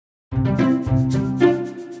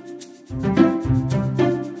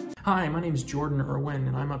Hi, my name is Jordan Irwin,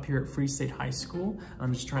 and I'm up here at Free State High School.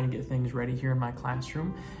 I'm just trying to get things ready here in my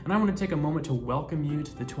classroom, and I want to take a moment to welcome you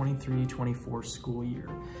to the 23-24 school year.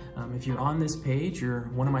 If you're on this page, you're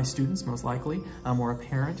one of my students, most likely, or a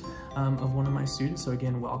parent of one of my students, so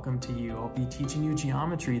again, welcome to you. I'll be teaching you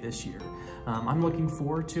geometry this year. I'm looking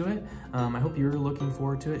forward to it. I hope you're looking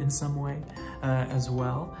forward to it in some way as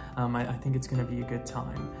well. I think it's going to be a good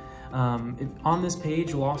time. On this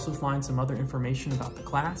page, you'll also find some other information about the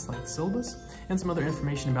class, like the syllabus, and some other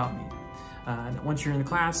information about me. Once you're in the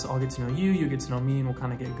class, I'll get to know you, you'll get to know me, and we'll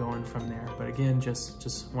kind of get going from there. But again,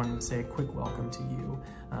 just wanted to say a quick welcome to you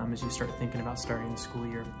as you start thinking about starting the school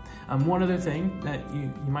year. One other thing that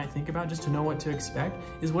you might think about, just to know what to expect,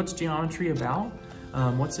 is what's geometry about?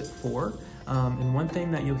 What's it for? And one thing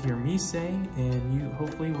that you'll hear me say, and you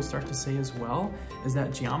hopefully will start to say as well, is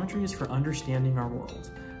that geometry is for understanding our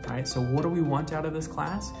world. Right? So what do we want out of this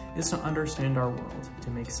class? Is to understand our world, to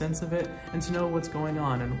make sense of it, and to know what's going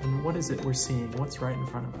on and what is it we're seeing, what's right in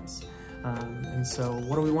front of us. And so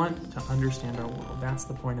what do we want? To understand our world. That's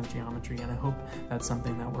the point of geometry, and I hope that's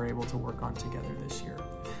something that we're able to work on together this year.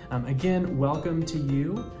 Again, welcome to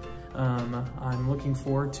you. I'm looking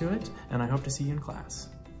forward to it, and I hope to see you in class.